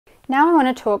Now I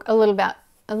want to talk a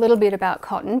little bit about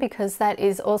cotton, because that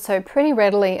is also pretty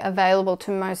readily available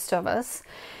to most of us.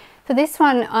 For this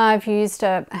one, I've used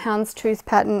a houndstooth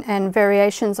pattern and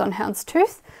variations on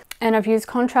houndstooth, and I've used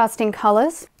contrasting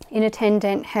colours in a 10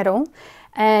 dent heddle,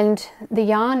 and the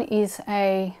yarn is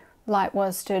a light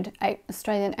worsted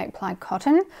Australian 8-ply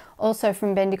cotton, also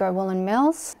from Bendigo Woolen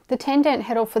Mills. The 10 dent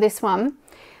heddle for this one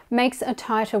makes a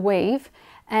tighter weave,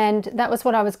 and that was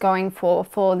what I was going for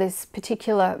this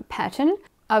particular pattern.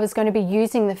 I was going to be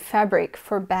using the fabric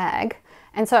for a bag,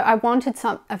 and so I wanted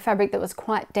a fabric that was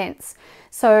quite dense.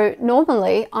 So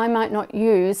normally I might not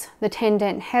use the 10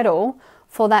 dent heddle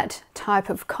for that type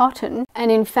of cotton, and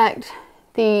in fact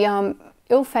the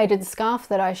ill-fated scarf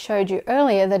that I showed you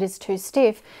earlier that is too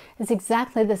stiff is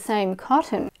exactly the same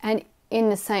cotton and in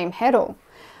the same heddle,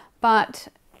 but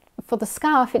for the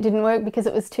scarf it didn't work because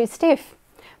it was too stiff.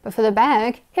 But for the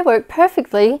bag, it worked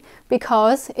perfectly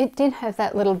because it did have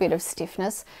that little bit of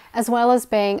stiffness, as well as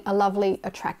being a lovely,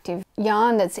 attractive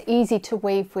yarn that's easy to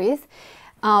weave with.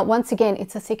 Once again,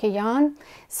 it's a thicker yarn,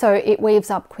 so it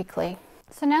weaves up quickly.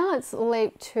 So now let's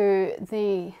leap to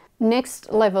the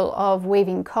next level of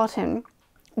weaving cotton,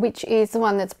 which is the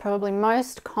one that's probably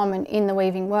most common in the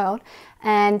weaving world,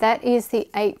 and that is the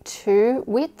 8-2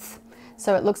 width.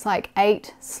 So it looks like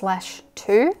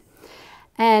 8/2.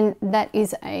 And that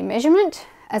is a measurement.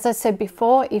 As I said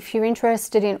before, if you're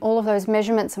interested in all of those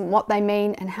measurements and what they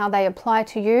mean and how they apply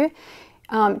to you,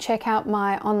 check out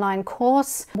my online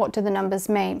course, What Do the Numbers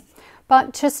Mean?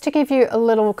 But just to give you a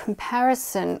little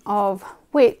comparison of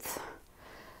width,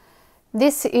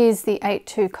 this is the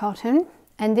 8-2 cotton,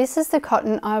 and this is the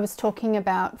cotton I was talking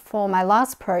about for my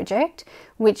last project,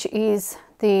 which is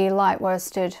the light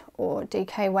worsted or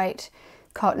DK weight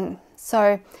cotton.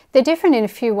 So they're different in a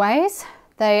few ways.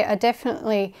 They are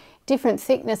definitely different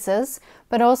thicknesses,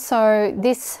 but also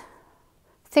this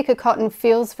thicker cotton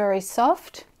feels very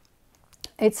soft.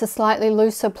 It's a slightly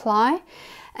looser ply,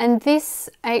 and this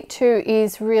 8-2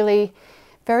 is really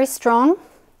very strong,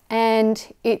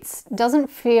 and it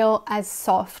doesn't feel as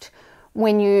soft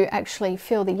when you actually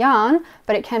feel the yarn,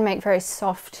 but it can make very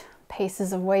soft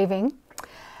pieces of weaving,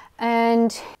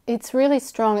 and it's really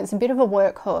strong. It's a bit of a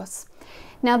workhorse.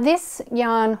 Now this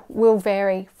yarn will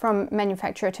vary from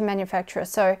manufacturer to manufacturer,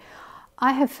 so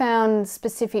I have found a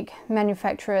specific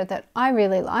manufacturer that I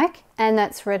really like, and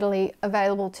that's readily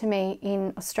available to me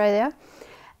in Australia.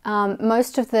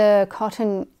 Most of the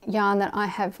cotton yarn that I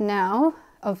have now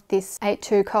of this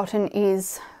 8-2 cotton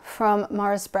is from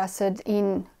Morris Brassard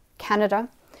in Canada,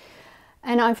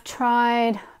 and I've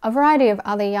tried a variety of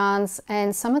other yarns,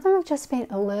 and some of them have just been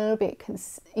a little bit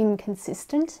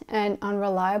inconsistent and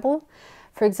unreliable.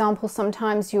 For example,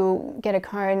 sometimes you'll get a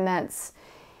cone that's,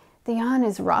 the yarn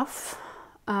is rough,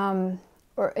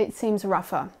 or it seems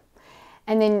rougher,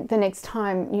 and then the next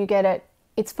time you get it,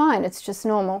 it's fine, it's just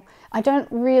normal. I don't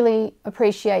really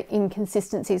appreciate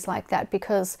inconsistencies like that,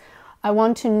 because I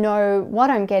want to know what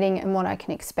I'm getting and what I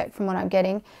can expect from what I'm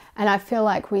getting, and I feel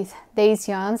like with these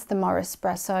yarns, the Morris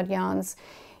Brassard yarns,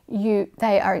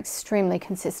 they are extremely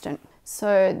consistent.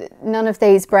 So none of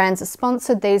these brands are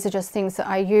sponsored, these are just things that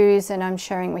I use and I'm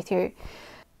sharing with you.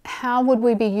 How would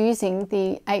we be using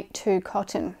the 8-2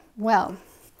 cotton? Well,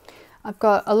 I've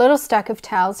got a little stack of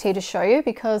towels here to show you,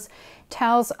 because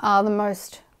towels are the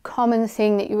most common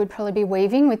thing that you would probably be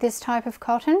weaving with this type of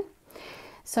cotton.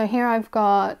 So here I've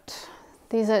got,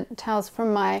 these are towels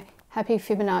from my Happy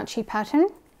Fibonacci pattern,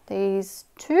 these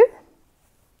two.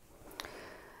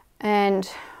 And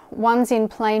one's in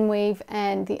plain weave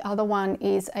and the other one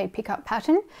is a pickup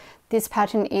pattern. This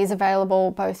pattern is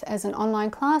available both as an online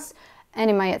class and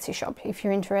in my Etsy shop if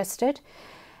you're interested.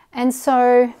 And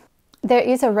so there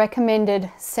is a recommended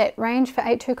set range for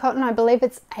 8-2 cotton. I believe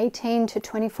it's 18 to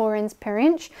 24 ends per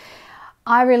inch.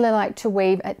 I really like to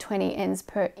weave at 20 ends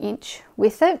per inch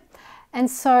with it.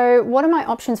 And so what are my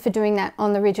options for doing that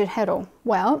on the rigid heddle?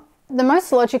 Well, the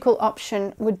most logical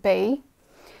option would be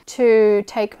to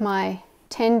take my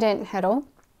 10 dent heddle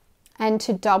and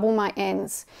to double my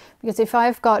ends, because if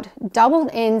I've got doubled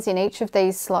ends in each of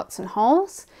these slots and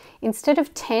holes, instead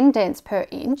of 10 dents per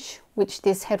inch, which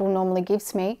this heddle normally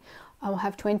gives me, I will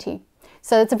have 20.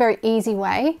 So that's a very easy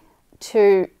way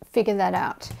to figure that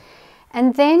out.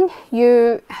 And then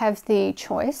you have the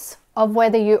choice of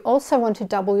whether you also want to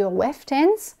double your weft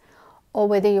ends or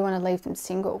whether you want to leave them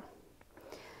single.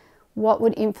 What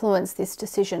would influence this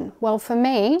decision? Well, for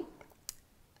me,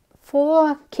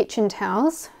 for kitchen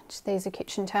towels, these are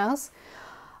kitchen towels,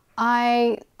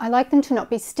 I like them to not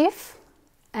be stiff,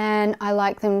 and I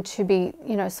like them to be,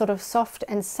 you know, sort of soft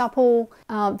and supple.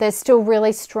 They're still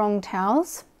really strong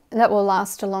towels that will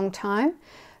last a long time.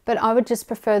 but I would just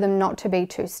prefer them not to be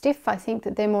too stiff. I think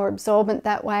that they're more absorbent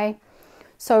that way.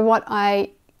 So what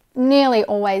I nearly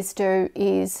always do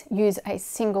is use a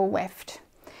single weft.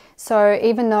 So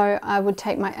even though I would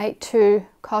take my 8/2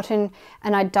 cotton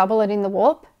and I double it in the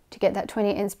warp to get that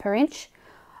 20 ends per inch,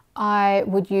 I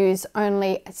would use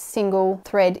only a single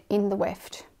thread in the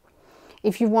weft.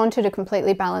 If you wanted a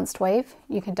completely balanced weave,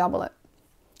 you could double it,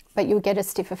 but you'll get a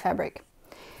stiffer fabric.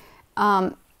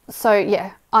 So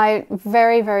yeah, I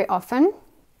very often,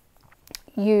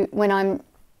 when I'm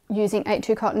using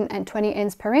 8/2 cotton and 20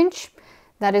 ends per inch,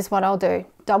 that is what I'll do.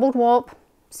 Doubled warp,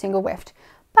 single weft.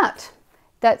 But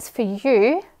that's for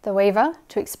you, the weaver,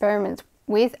 to experiment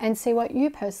with and see what you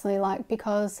personally like,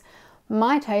 because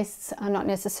my tastes are not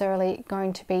necessarily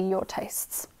going to be your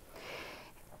tastes.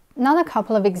 Another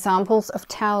couple of examples of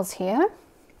towels here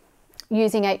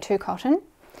using 8/2 cotton.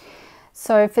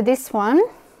 So for this one,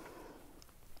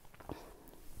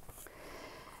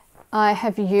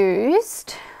 I've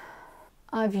used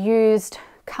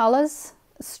colours,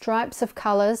 stripes of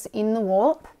colours in the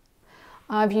warp.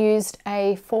 I've used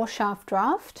a 4-shaft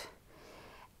draft,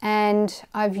 and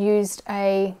I've used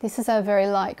this is a very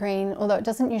light green, although it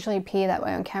doesn't usually appear that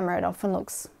way on camera. It often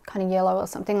looks kind of yellow or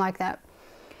something like that.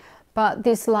 But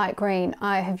this light green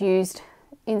I have used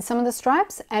in some of the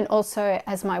stripes and also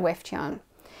as my weft yarn.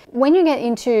 When you get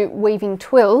into weaving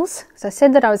twills, as I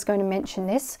said that I was going to mention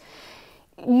this,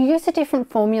 you use a different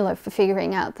formula for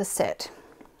figuring out the set.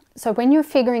 So when you're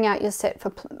figuring out your set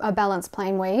for a balanced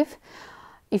plain weave,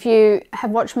 if you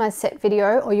have watched my set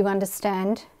video or you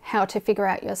understand how to figure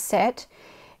out your set,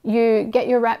 you get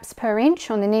your wraps per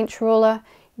inch on an inch ruler,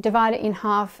 divide it in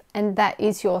half, and that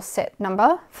is your set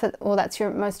number, or that's your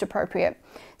most appropriate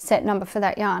set number for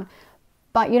that yarn.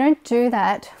 But you don't do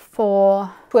that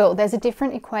for twill. There's a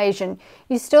different equation.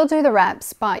 You still do the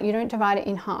wraps, but you don't divide it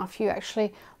in half. You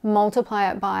actually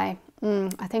multiply it by,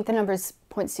 I think the number is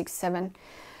 0.67.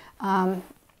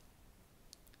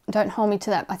 Don't hold me to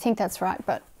that. I think that's right,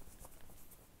 but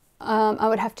I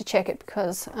would have to check it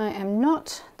because I am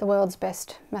not the world's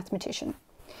best mathematician.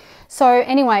 So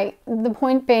anyway, the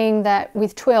point being that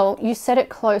with twill, you set it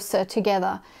closer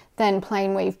together than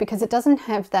plain weave because it doesn't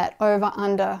have that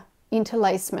over-under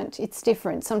interlacement. It's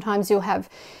different. Sometimes you'll have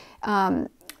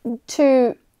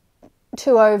 2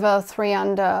 over, 3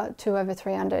 under, 2 over,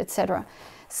 3 under, etc.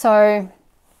 So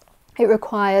it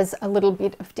requires a little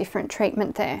bit of different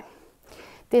treatment there.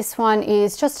 This one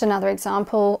is just another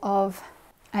example of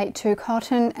 8/2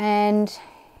 cotton, and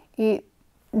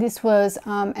this was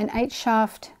an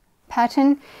 8-shaft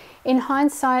pattern. In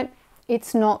hindsight,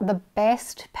 it's not the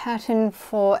best pattern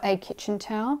for a kitchen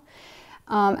towel,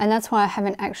 and that's why I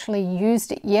haven't actually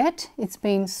used it yet. It's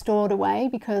been stored away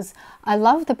because I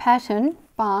love the pattern,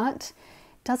 but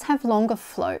it does have longer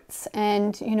floats,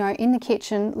 and you know, in the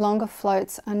kitchen, longer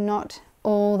floats are not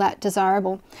all that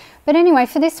desirable. But anyway,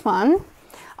 for this one,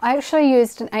 I actually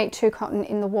used an 8/2 cotton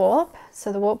in the warp,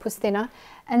 so the warp was thinner,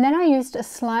 and then I used a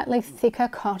slightly thicker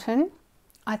cotton.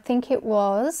 I think it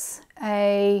was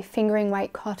a fingering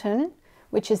weight cotton,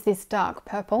 which is this dark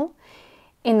purple,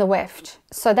 in the weft.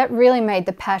 So that really made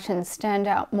the pattern stand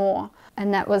out more,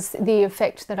 and that was the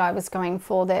effect that I was going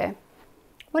for there.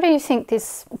 What do you think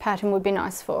this pattern would be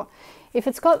nice for? If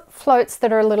it's got floats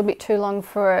that are a little bit too long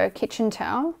for a kitchen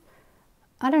towel,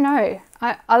 I don't know.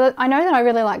 I know that I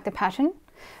really like the pattern.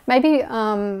 Maybe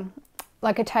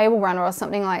like a table runner or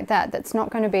something like that, that's not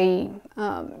going to be,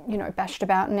 you know, bashed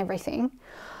about and everything.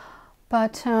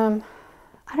 But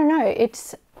I don't know,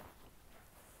 it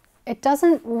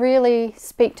doesn't really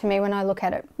speak to me when I look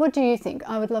at it. What do you think?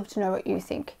 I would love to know what you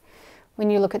think when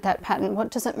you look at that pattern. What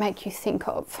does it make you think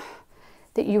of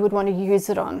that you would want to use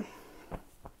it on?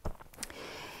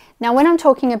 Now, when I'm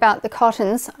talking about the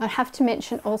cottons, I have to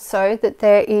mention also that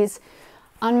there is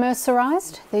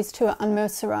unmercerized. These two are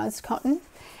unmercerized cotton,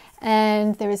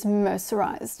 and there is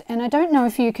mercerized. And I don't know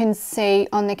if you can see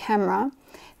on the camera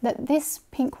that this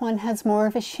pink one has more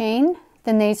of a sheen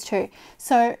than these two.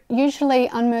 So usually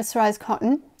unmercerized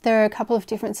cotton, there are a couple of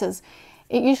differences.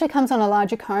 It usually comes on a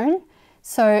larger cone,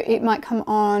 so it might come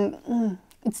on,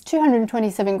 it's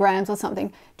 227 grams or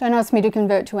something. Don't ask me to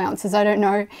convert to ounces, I don't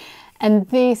know. And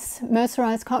this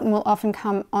mercerized cotton will often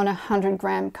come on a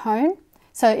 100-gram cone,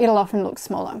 so it'll often look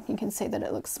smaller. You can see that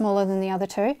it looks smaller than the other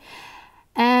two.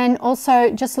 And also,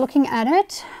 just looking at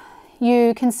it,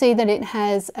 you can see that it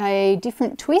has a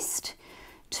different twist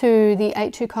to the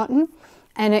 8/2 cotton,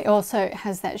 and it also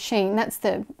has that sheen. That's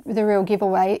the real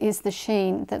giveaway, is the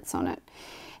sheen that's on it.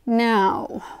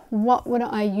 Now, what would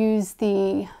I use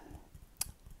the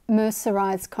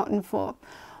mercerized cotton for?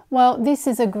 Well, this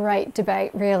is a great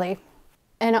debate, really.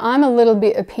 and I'm a little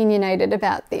bit opinionated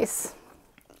about this.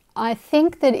 I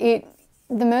think that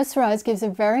the mercerized gives a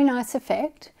very nice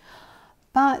effect,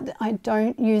 but I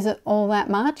don't use it all that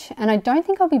much, and I don't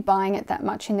think I'll be buying it that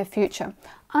much in the future.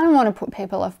 I don't want to put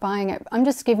people off buying it. I'm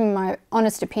just giving my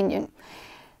honest opinion.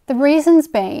 The reasons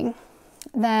being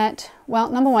that, well,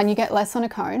 number one, you get less on a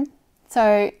cone,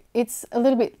 so it's a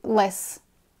little bit less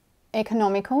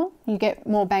economical. You get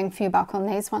more bang for your buck on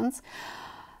these ones.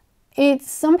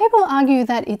 Some people argue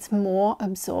that it's more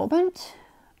absorbent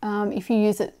if you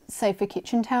use it, say, for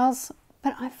kitchen towels,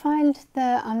 but I find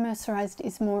the unmercerized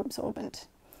is more absorbent.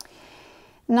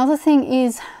 Another thing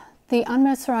is the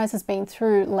unmercerized has been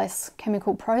through less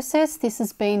chemical process. This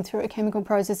has been through a chemical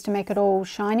process to make it all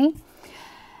shiny.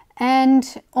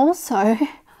 And also,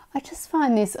 I just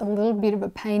find this a little bit of a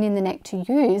pain in the neck to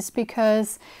use,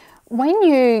 because when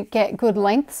you get good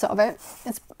lengths of it,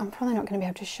 I'm probably not going to be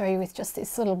able to show you with just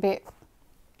this little bit,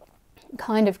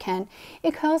 kind of can.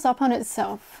 It curls up on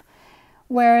itself,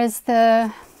 whereas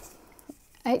the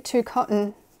 8-2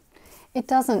 cotton, it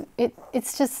doesn't.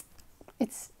 It's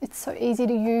so easy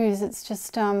to use. It's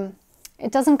just,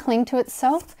 it doesn't cling to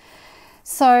itself.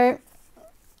 So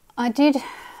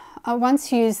I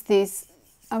once used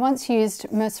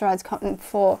mercerized cotton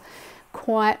for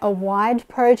quite a wide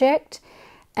project,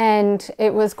 and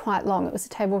it was quite long. It was a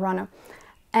table runner,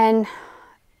 and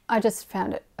I just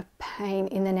found it a pain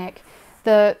in the neck.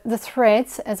 The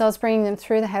threads, as I was bringing them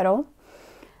through the heddle,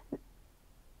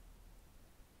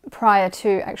 prior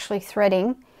to actually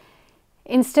threading,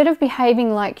 instead of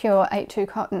behaving like your 8-2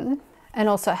 cotton, and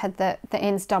also had the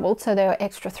ends doubled, so there were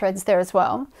extra threads there as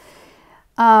well.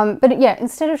 But yeah,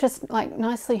 instead of just like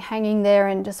nicely hanging there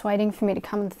and just waiting for me to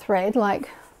come and thread like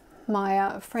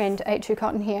my friend 8-2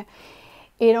 cotton here,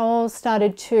 it all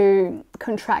started to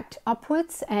contract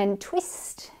upwards and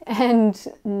twist and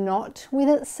knot with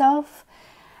itself.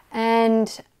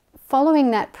 And following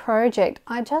that project,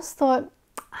 I just thought,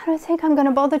 I don't think I'm going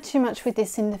to bother too much with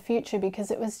this in the future,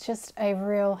 because it was just a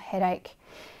real headache.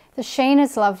 The sheen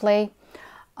is lovely.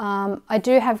 I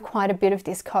do have quite a bit of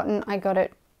this cotton. I got a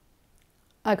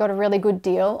really good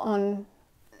deal on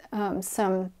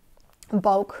some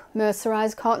bulk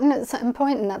mercerized cotton at some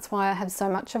point, and that's why I have so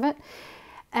much of it.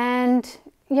 And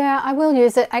yeah, I will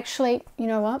use it. Actually, you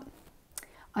know what?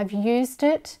 I've used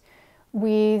it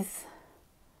with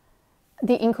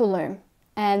the inkle loom,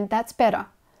 and that's better,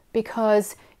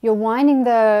 because you're winding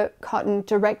the cotton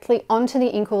directly onto the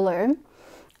inkle loom,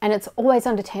 and it's always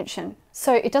under tension.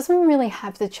 So it doesn't really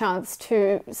have the chance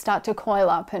to start to coil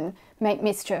up and make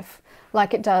mischief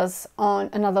like it does on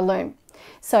another loom.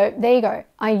 So there you go.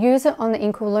 I use it on the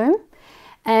inkle loom,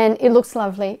 and it looks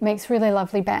lovely, makes really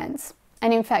lovely bands.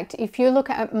 And in fact, if you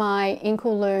look at my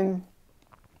inkle loom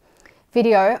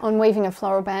video on weaving a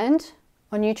floral band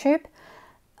on YouTube,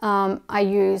 I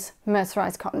use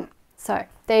mercerized cotton. So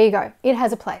there you go. It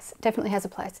has a place, it definitely has a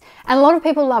place. And a lot of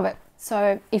people love it.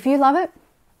 So if you love it,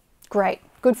 great,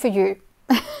 good for you.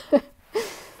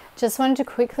 Just wanted to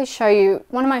quickly show you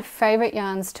one of my favorite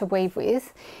yarns to weave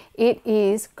with. It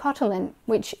is Cotolin,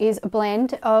 which is a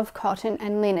blend of cotton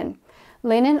and linen.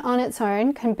 Linen on its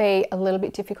own can be a little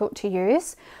bit difficult to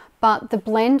use, but the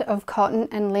blend of cotton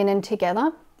and linen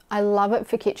together, I love it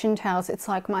for kitchen towels. It's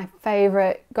like my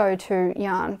favorite go-to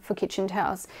yarn for kitchen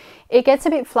towels. It gets a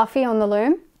bit fluffy on the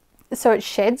loom, so it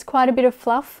sheds quite a bit of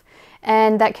fluff,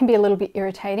 and that can be a little bit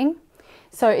irritating.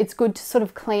 So it's good to sort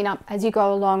of clean up as you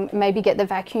go along, maybe get the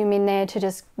vacuum in there to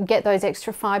just get those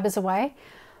extra fibers away.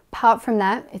 Apart from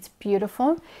that, it's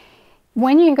beautiful.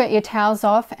 When you get your towels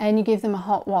off and you give them a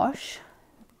hot wash,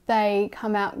 they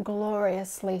come out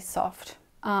gloriously soft,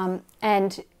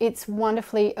 and it's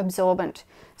wonderfully absorbent.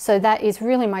 So that is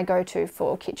really my go-to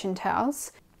for kitchen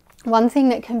towels. One thing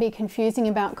that can be confusing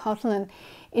about Cotolin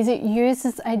is it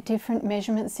uses a different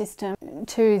measurement system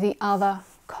to the other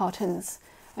cottons.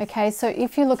 Okay, so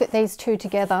if you look at these two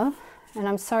together, and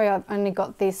I'm sorry I've only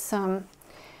got this,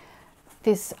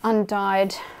 this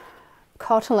undyed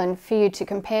Cotolin for you to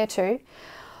compare to,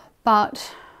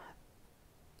 but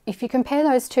if you compare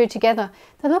those two together,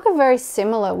 they look a very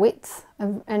similar width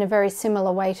and a very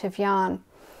similar weight of yarn.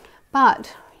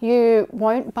 But you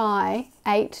won't buy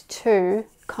 8-2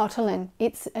 Cotolin.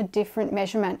 It's a different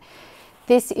measurement.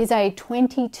 This is a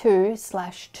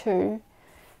 22/2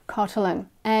 Cotolin.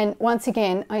 And once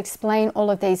again, I explain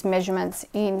all of these measurements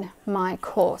in my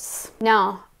course.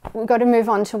 Now, we've got to move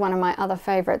on to one of my other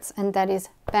favorites, and that is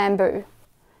bamboo.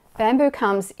 Bamboo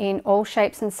comes in all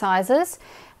shapes and sizes.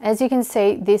 As you can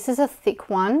see, this is a thick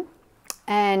one,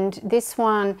 and this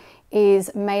one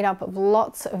is made up of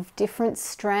lots of different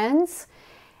strands,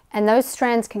 and those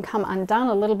strands can come undone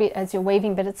a little bit as you're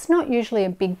weaving, but it's not usually a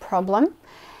big problem.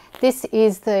 This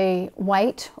is the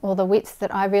weight or the width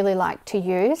that I really like to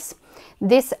use.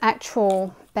 This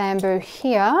actual bamboo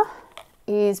here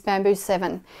is bamboo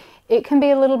 7. It can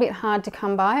be a little bit hard to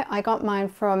come by. I got mine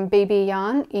from BB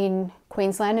Yarn in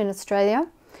Queensland in Australia.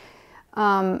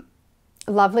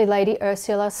 Lovely lady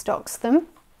Ursula stocks them,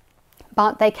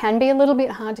 but they can be a little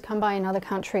bit hard to come by in other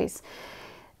countries.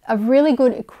 A really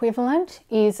good equivalent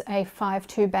is a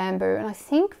 5/2 bamboo, and I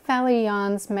think Valley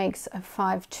Yarns makes a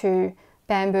 5/2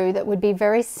 bamboo that would be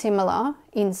very similar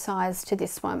in size to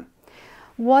this one.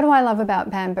 What do I love about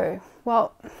bamboo?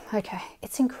 Well, okay,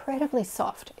 it's incredibly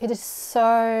soft. It is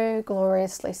so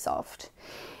gloriously soft.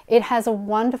 It has a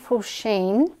wonderful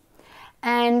sheen,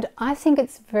 and I think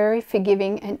it's very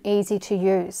forgiving and easy to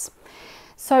use.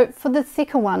 So for the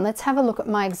thicker one, let's have a look at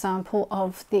my example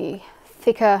of the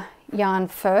thicker yarn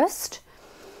first.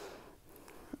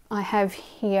 I have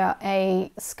here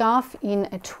a scarf in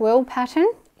a twill pattern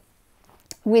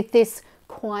with this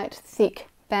quite thick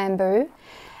bamboo,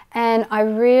 and I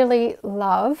really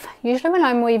love, usually when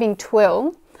I'm weaving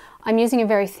twill, I'm using a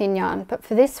very thin yarn, but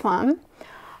for this one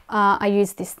I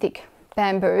use this thick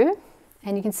bamboo,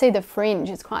 and you can see the fringe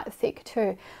is quite thick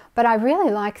too, but I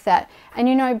really like that. And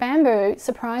you know, bamboo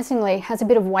surprisingly has a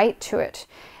bit of weight to it.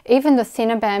 Even the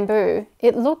thinner bamboo,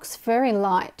 it looks very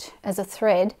light as a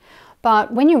thread,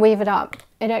 but when you weave it up,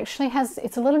 it actually has,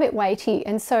 it's a little bit weighty,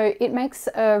 and so it makes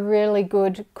a really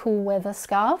good cool weather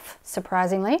scarf,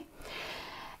 surprisingly.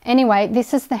 Anyway,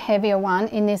 this is the heavier one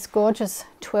in this gorgeous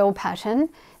twill pattern.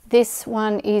 This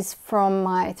one is from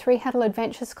my 3-Heddle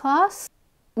Adventures class,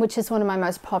 which is one of my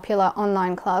most popular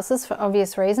online classes for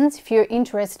obvious reasons. If you're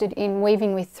interested in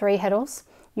weaving with 3-Heddles,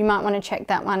 you might want to check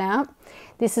that one out.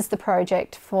 This is the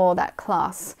project for that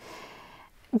class.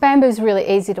 Bamboo is really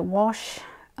easy to wash.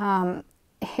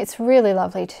 It's really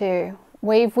lovely to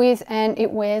weave with, and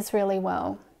it wears really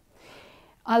well.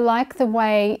 I like the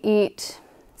way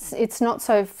it's not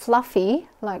so fluffy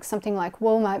like something like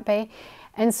wool might be,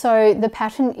 and so the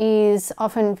pattern is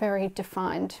often very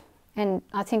defined, and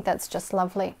I think that's just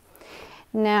lovely.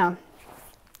 Now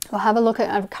we'll have a look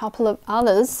at a couple of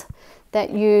others that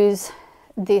use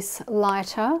this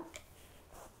lighter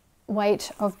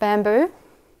weight of bamboo.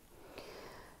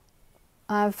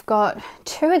 I've got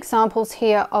 2 examples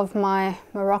here of my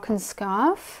Moroccan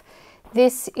scarf.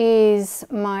 This is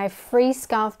my free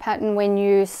scarf pattern when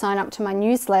you sign up to my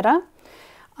newsletter.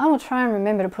 I will try and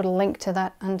remember to put a link to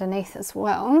that underneath as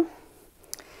well.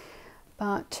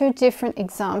 But 2 different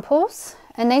examples,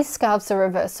 and these scarves are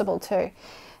reversible too.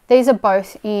 These are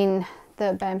both in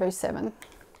the bamboo 7.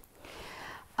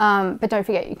 But don't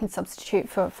forget, you can substitute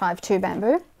for 5/2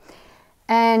 bamboo.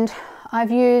 And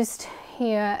I've used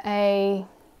here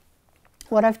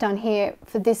what I've done here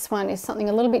for this one is something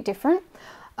a little bit different.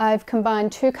 I've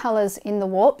combined 2 colors in the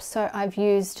warp, so I've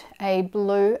used a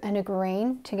blue and a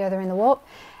green together in the warp,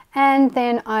 and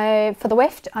then for the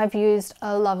weft I've used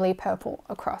a lovely purple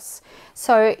across.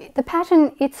 So the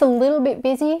pattern, it's a little bit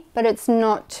busy, but it's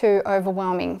not too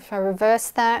overwhelming. If I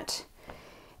reverse that,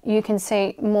 you can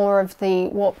see more of the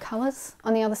warp colors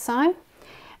on the other side.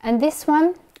 And this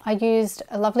one, I used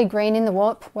a lovely green in the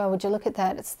warp. Well, would you look at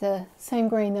that? It's the same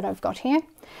green that I've got here.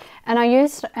 And I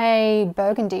used a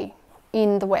burgundy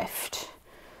in the weft,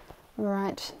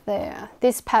 right there.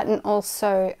 This pattern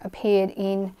also appeared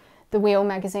in the Wheel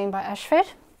magazine by Ashford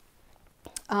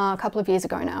a couple of years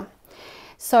ago now.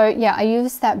 So yeah, I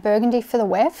used that burgundy for the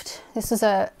weft. This is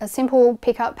a simple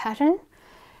pick-up pattern,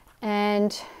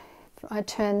 and if I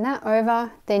turn that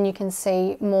over, then you can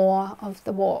see more of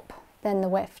the warp than the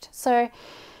weft. So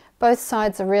both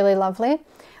sides are really lovely.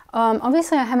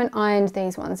 Obviously I haven't ironed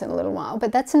these ones in a little while,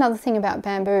 but that's another thing about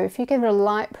bamboo. If you give it a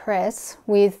light press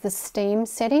with the steam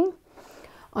setting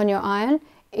on your iron,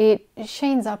 it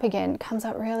sheens up again, comes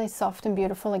up really soft and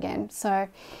beautiful again. So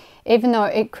even though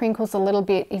it crinkles a little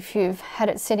bit if you've had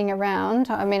it sitting around,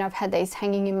 I mean, I've had these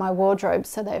hanging in my wardrobe,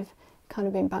 so they've kind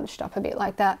of been bunched up a bit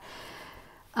like that.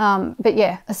 But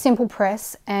yeah, a simple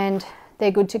press and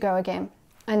they're good to go again.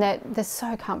 And they're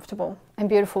so comfortable and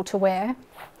beautiful to wear.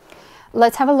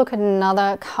 Let's have a look at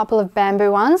another couple of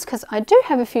bamboo ones, because I do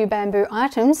have a few bamboo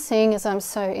items, seeing as I'm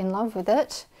so in love with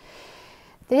it.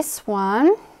 This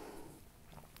one,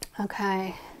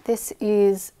 okay, this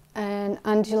is an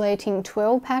undulating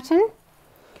twill pattern.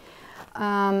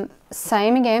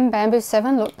 Same again, bamboo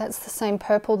 7, look, that's the same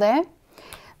purple there,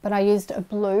 but I used a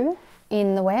blue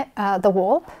in the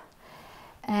warp,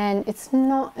 and it's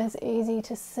not as easy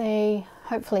to see.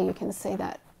 Hopefully you can see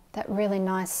that really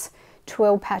nice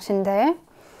twill pattern there.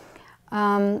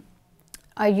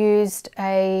 I used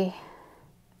a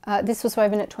this was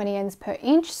woven at 20 ends per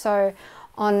inch, so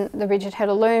on the rigid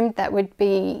heddle loom that would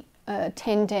be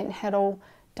 10 dent heddle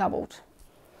doubled,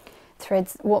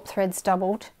 warp threads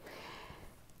doubled.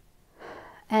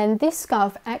 And this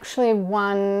scarf actually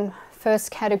won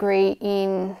first prize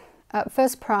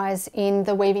in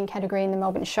the weaving category in the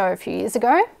Melbourne show a few years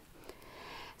ago.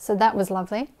 So that was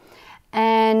lovely.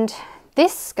 And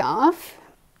this scarf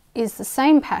is the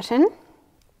same pattern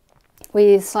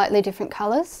with slightly different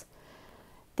colours.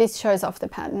 This shows off the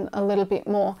pattern a little bit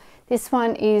more. This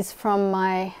one is from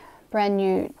my brand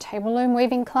new table loom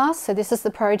weaving class. So this is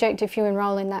the project if you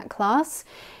enroll in that class.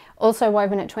 Also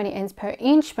woven at 20 ends per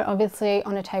inch, but obviously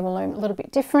on a table loom a little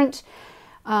bit different.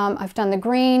 I've done the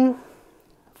green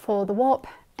for the warp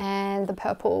and the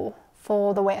purple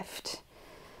for the weft.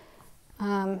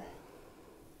 And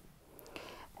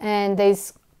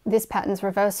this pattern's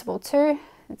reversible too.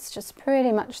 It's just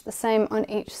pretty much the same on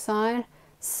each side.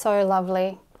 So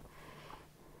lovely.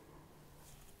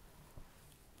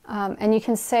 And you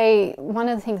can see one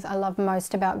of the things I love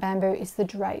most about bamboo is the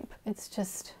drape. It's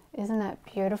just, isn't that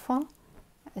beautiful?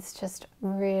 It's just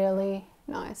really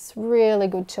nice, really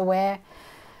good to wear.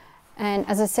 And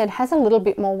as I said, has a little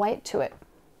bit more weight to it.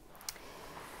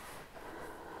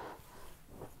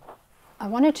 I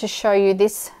wanted to show you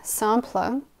this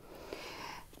sampler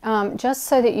just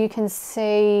so that you can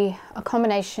see a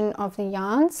combination of the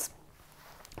yarns.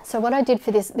 So what I did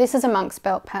for this is a monk's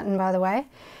belt pattern, by the way.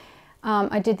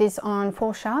 I did this on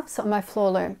 4 shafts on my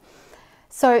floor loom.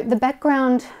 So the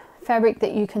background fabric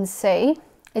that you can see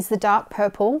is the dark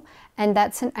purple, and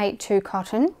that's an 8-2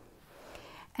 cotton.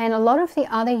 And a lot of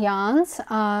the other yarns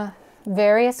are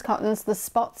various cottons. The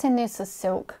spots in this are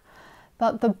silk,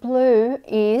 but the blue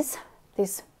is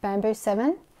this bamboo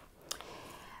 7.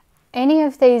 Any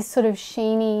of these sort of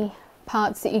sheeny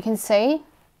parts that you can see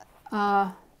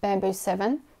are bamboo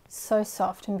 7. So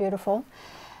soft and beautiful.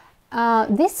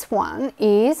 This one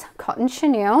is cotton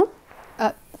chenille,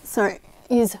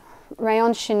 is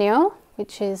rayon chenille,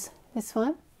 which is this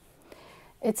one.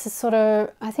 It's a sort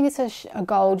of, I think it's a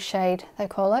gold shade, they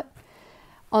call it,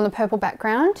 on the purple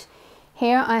background.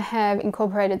 Here I have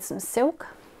incorporated some silk.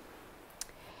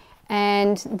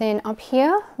 And then up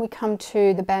here, we come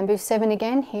to the bamboo 7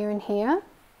 again, here and here.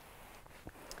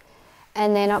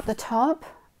 And then up the top,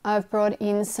 I've brought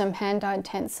in some hand-dyed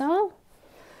tencel.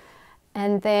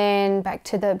 And then back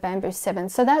to the bamboo 7.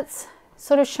 So that's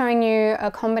sort of showing you a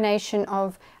combination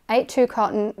of 8-2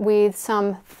 cotton with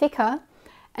some thicker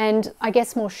and I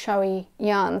guess more showy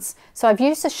yarns. So I've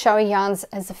used the showy yarns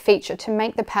as a feature to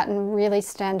make the pattern really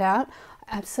stand out.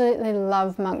 I absolutely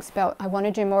love monk's belt. I want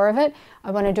to do more of it.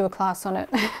 I want to do a class on it.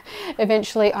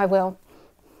 Eventually I will.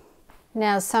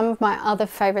 Now some of my other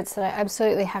favorites that I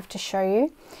absolutely have to show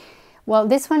you. Well,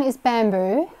 this one is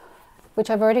bamboo, which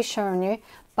I've already shown you,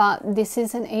 but this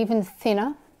is an even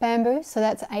thinner bamboo, so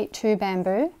that's 8-2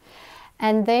 bamboo.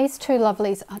 And these two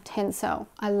lovelies are tencel.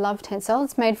 I love tencel.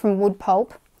 It's made from wood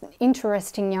pulp, an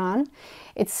interesting yarn.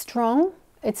 It's strong,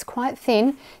 it's quite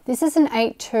thin. This is an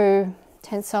 8-2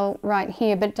 tencel right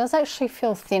here, but it does actually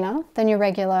feel thinner than your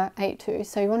regular 8-2,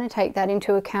 so you want to take that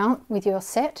into account with your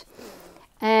set.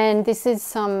 And this is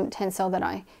some tencel that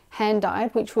I hand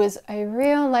dyed, which was a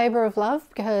real labour of love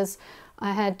because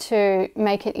I had to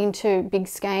make it into big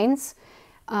skeins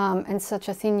and such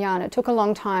a thin yarn. It took a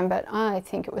long time, but I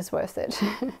think it was worth it.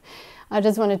 I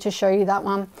just wanted to show you that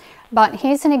one. But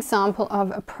here's an example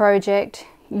of a project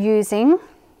using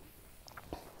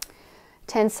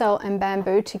tencel and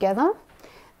bamboo together.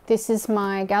 This is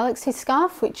my Galaxy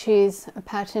scarf, which is a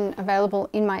pattern available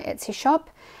in my Etsy shop,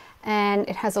 and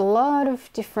it has a lot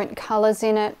of different colours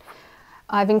in it.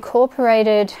 I've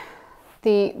incorporated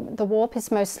the warp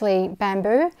is mostly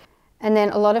bamboo, and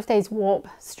then a lot of these warp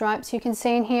stripes you can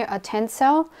see in here are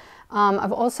tencel.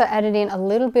 I've also added in a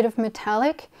little bit of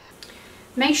metallic.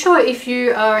 Make sure if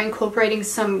you are incorporating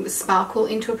some sparkle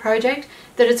into a project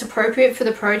that it's appropriate for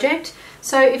the project.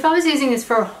 So if I was using this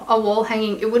for a wall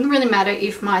hanging, it wouldn't really matter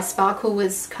if my sparkle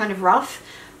was kind of rough.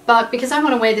 But because I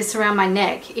want to wear this around my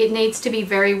neck, it needs to be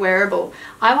very wearable.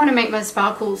 I want to make my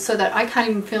sparkle so that I can't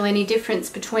even feel any difference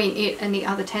between it and the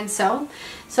other tencel.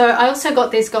 So I also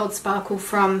got this gold sparkle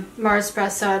from Maurice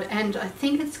Brassard, and I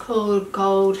think it's called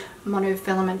Gold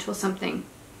Monofilament or something.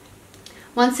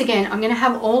 Once again, I'm going to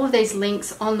have all of these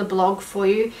links on the blog for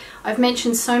you. I've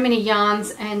mentioned so many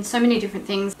yarns and so many different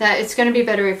things that it's going to be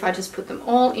better if I just put them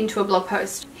all into a blog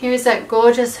post. Here's that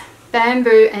gorgeous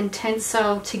bamboo and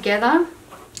tencel together.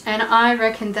 And I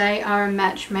reckon they are a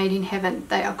match made in heaven.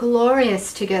 They are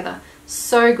glorious together.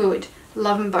 So good.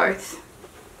 Love them both.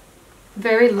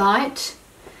 Very light.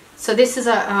 So this is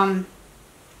a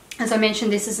As I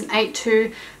mentioned, this is an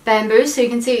 8-2 bamboo, so you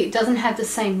can see it doesn't have the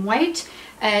same weight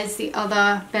as the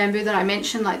other bamboo that I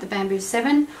mentioned, like the bamboo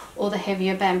 7 or the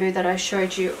heavier bamboo that I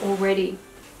showed you already.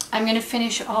 I'm going to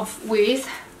finish off with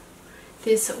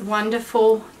this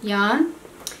wonderful yarn.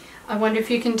 I wonder if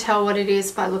you can tell what it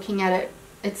is by looking at it.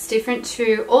 It's different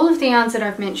to all of the yarns that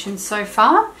I've mentioned so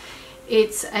far.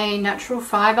 It's a natural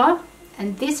fibre,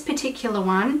 and this particular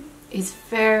one is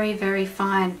very, very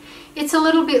fine. It's a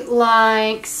little bit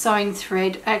like sewing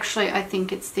thread. Actually, I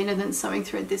think it's thinner than sewing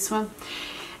thread, this one.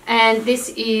 And this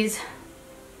is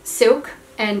silk,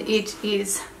 and it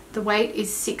is, the weight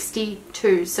is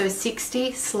 62, so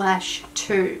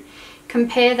 60/2.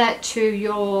 Compare that to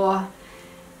your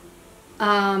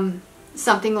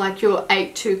something like your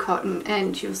 8-2 cotton,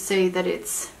 and you'll see that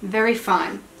it's very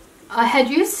fine. I had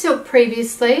used silk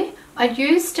previously. I'd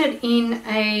used it in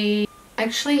a,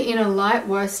 actually in a light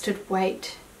worsted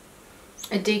weight,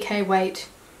 a DK weight,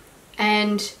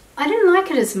 and I didn't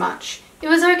like it as much. It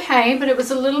was okay, but it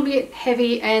was a little bit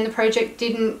heavy and the project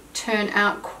didn't turn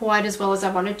out quite as well as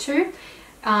I wanted to.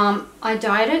 I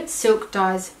dyed it. Silk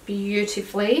dyes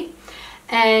beautifully,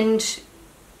 and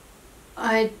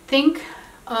I think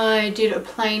I did a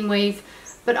plain weave,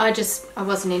 but I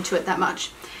wasn't into it that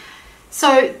much.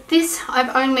 So this,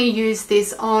 I've only used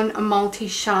this on a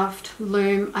multi-shaft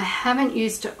loom. I haven't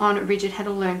used it on a rigid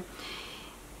heddle loom.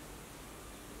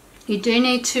 You do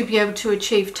need to be able to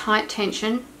achieve tight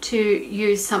tension to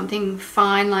use something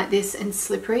fine like this and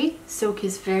slippery. Silk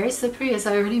is very slippery, as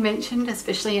I already mentioned,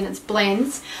 especially in its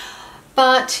blends.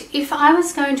 But if I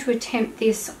was going to attempt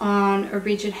this on a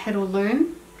rigid heddle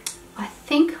loom, I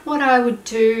think what I would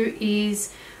do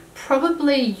is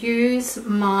probably use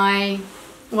my,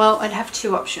 well, I'd have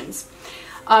two options.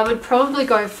 I would probably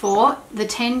go for the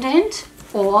 10 dent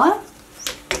or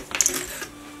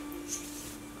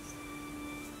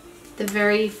the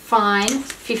very fine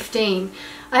 15.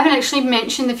 I haven't actually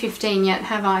mentioned the 15 yet,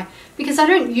 have I? Because I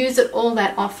don't use it all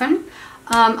that often.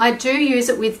 I do use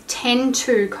it with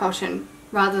 10-2 cotton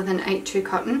rather than 8-2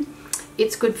 cotton.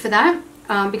 It's good for that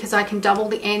because I can double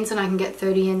the ends and I can get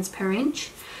 30 ends per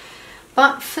inch.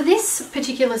 But for this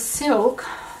particular silk,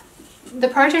 the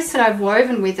projects that I've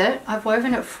woven with it, I've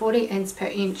woven at 40 ends per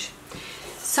inch.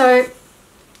 So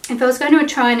if I was going to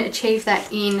try and achieve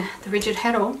that in the rigid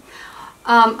heddle,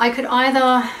 I could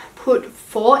either put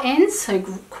 4 ends, so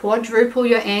quadruple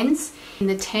your ends in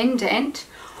the 10 dent,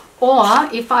 or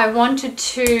if I wanted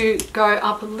to go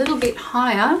up a little bit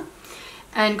higher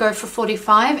and go for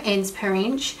 45 ends per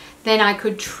inch, then I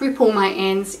could triple my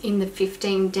ends in the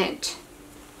 15 dent.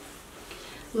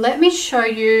 Let me show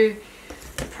you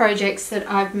projects that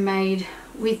I've made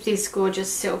with this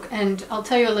gorgeous silk, and I'll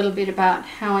tell you a little bit about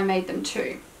how I made them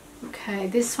too. Okay,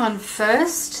 this one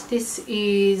first. This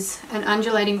is an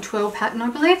undulating twill pattern. I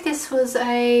believe this was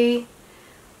a,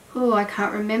 oh, I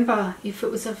can't remember if it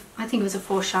was a, I think it was a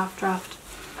 4-shaft draft.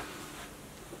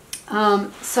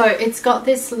 So it's got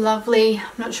this lovely,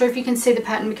 I'm not sure if you can see the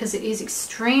pattern because it is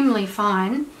extremely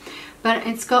fine, but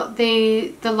it's got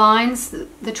the lines,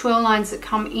 the twill lines that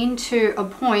come into a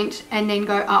point and then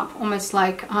go up almost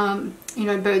like, you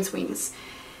know, bird's wings.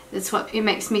 That's what it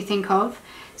makes me think of.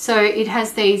 So it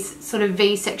has these sort of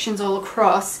V sections all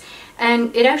across,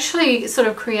 and it actually sort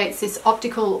of creates this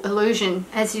optical illusion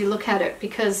as you look at it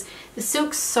because the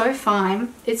silk's so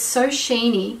fine, it's so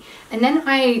sheeny. And then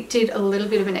I did a little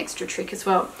bit of an extra trick as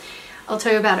well. I'll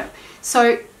tell you about it.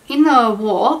 So in the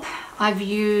warp, I've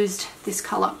used this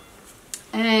colour,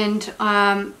 and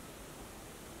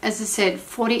as I said,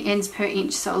 40 ends per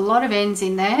inch, so a lot of ends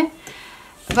in there.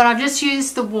 But I've just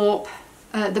used the warp,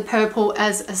 the purple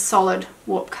as a solid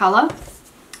warp colour.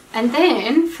 And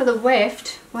then for the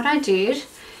weft, what I did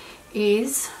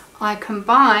is I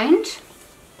combined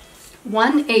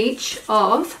 1 each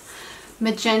of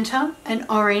magenta and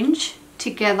orange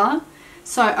together.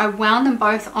 So I wound them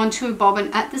both onto a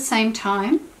bobbin at the same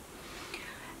time,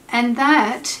 and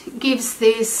that gives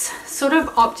this sort of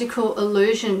optical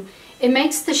illusion. It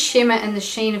makes the shimmer and the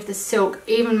sheen of the silk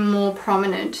even more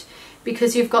prominent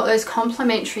because you've got those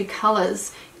complementary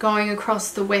colours going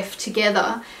across the weft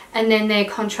together, and then they're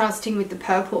contrasting with the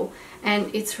purple, and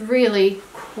it's really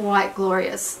quite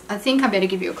glorious. I think I better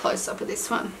give you a close-up of this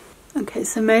one. Okay,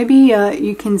 so maybe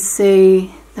you can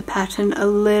see the pattern a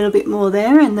little bit more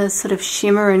there and the sort of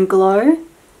shimmer and glow.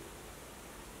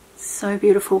 So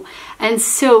beautiful. And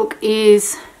silk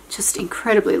is just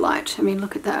incredibly light. I mean,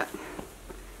 look at that.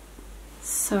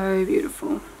 So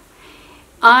beautiful.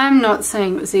 I'm not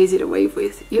saying it was easy to weave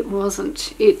with. It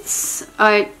wasn't.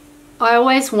 I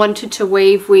always wanted to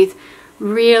weave with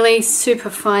really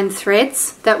super fine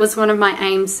threads. That was one of my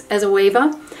aims as a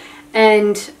weaver.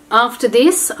 And after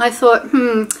this, I thought,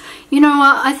 you know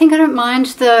what, I think I don't mind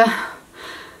the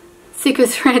thicker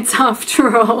threads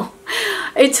after all.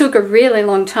 It took a really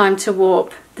long time to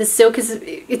warp. The silk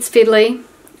it's fiddly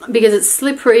because it's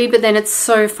slippery, but then it's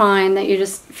so fine that you're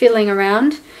just fiddling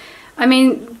around. I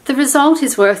mean, the result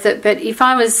is worth it, but if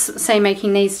I was, say,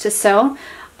 making these to sell,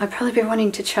 I'd probably be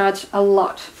wanting to charge a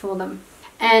lot for them.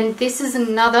 And this is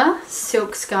another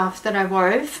silk scarf that I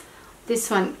wove. This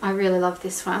one, I really love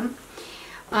this one.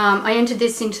 I entered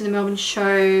this into the Melbourne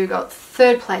show, got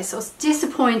 3rd place. I was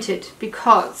disappointed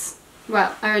because,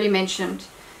 well, I already mentioned,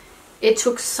 it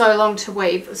took so long to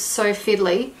weave. It was so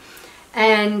fiddly.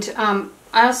 And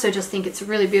I also just think it's a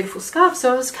really beautiful scarf,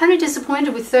 so I was kind of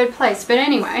disappointed with 3rd place. But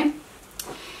anyway,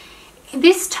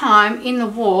 this time in the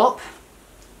warp,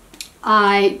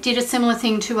 I did a similar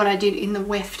thing to what I did in the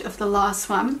weft of the last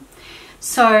one.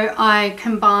 So I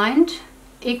combined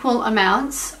equal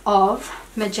amounts of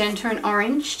magenta and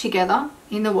orange together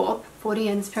in the warp, 40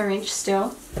 ends per inch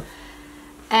still.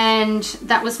 And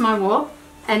that was my warp.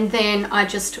 And then I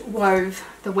just wove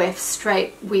the weft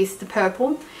straight with the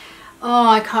purple. Oh,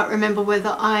 I can't remember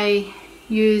whether I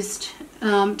used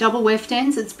double weft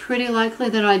ends. It's pretty likely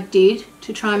that I did,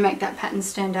 to try and make that pattern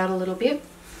stand out a little bit.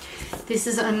 This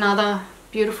is another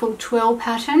beautiful twill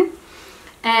pattern.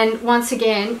 And once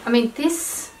again, I mean,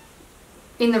 this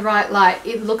in the right light,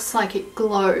 it looks like it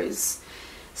glows.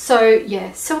 So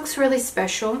yeah, silk's really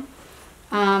special.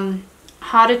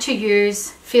 Harder to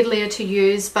use, fiddlier to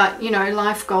use, but you know,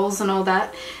 life goals and all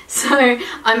that. So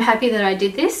I'm happy that I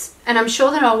did this, and I'm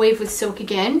sure that I'll weave with silk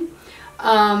again.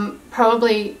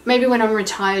 Probably, maybe when I'm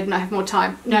retired and I have more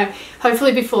time. No,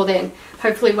 hopefully before then.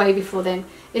 Hopefully way before then.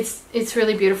 It's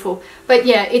really beautiful. But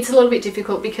yeah, it's a little bit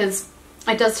difficult because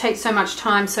it does take so much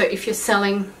time. So if you're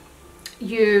selling,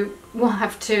 you will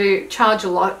have to charge a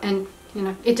lot, and you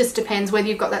know, it just depends whether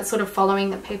you've got that sort of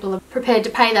following that people are prepared to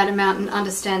pay that amount and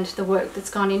understand the work that's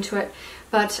gone into it.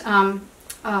 But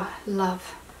oh,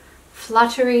 love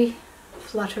fluttery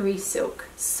silk,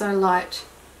 so light.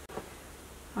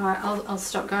 All right, I'll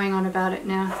stop going on about it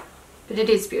now, but it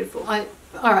is beautiful.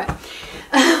 All right.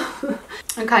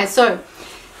 Okay, so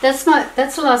that's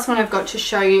the last one I've got to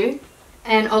show you,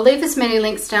 and I'll leave as many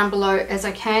links down below as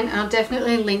I can. I'll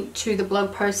definitely link to the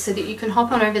blog post so that you can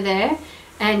hop on over there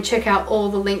and check out all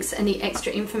the links and the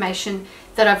extra information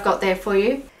that I've got there for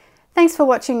you. Thanks for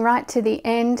watching right to the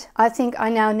end. I think I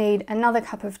now need another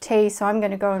cup of tea, so I'm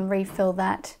going to go and refill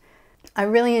that. I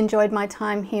really enjoyed my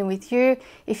time here with you.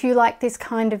 If you like this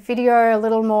kind of video, a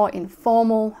little more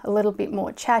informal, a little bit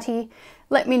more chatty,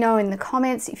 let me know in the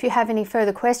comments. If you have any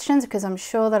further questions, because I'm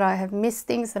sure that I have missed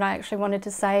things that I actually wanted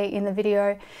to say in the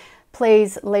video,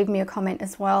 please leave me a comment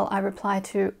as well. I reply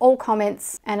to all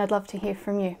comments and I'd love to hear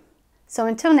from you. So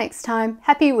until next time,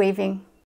 happy weaving.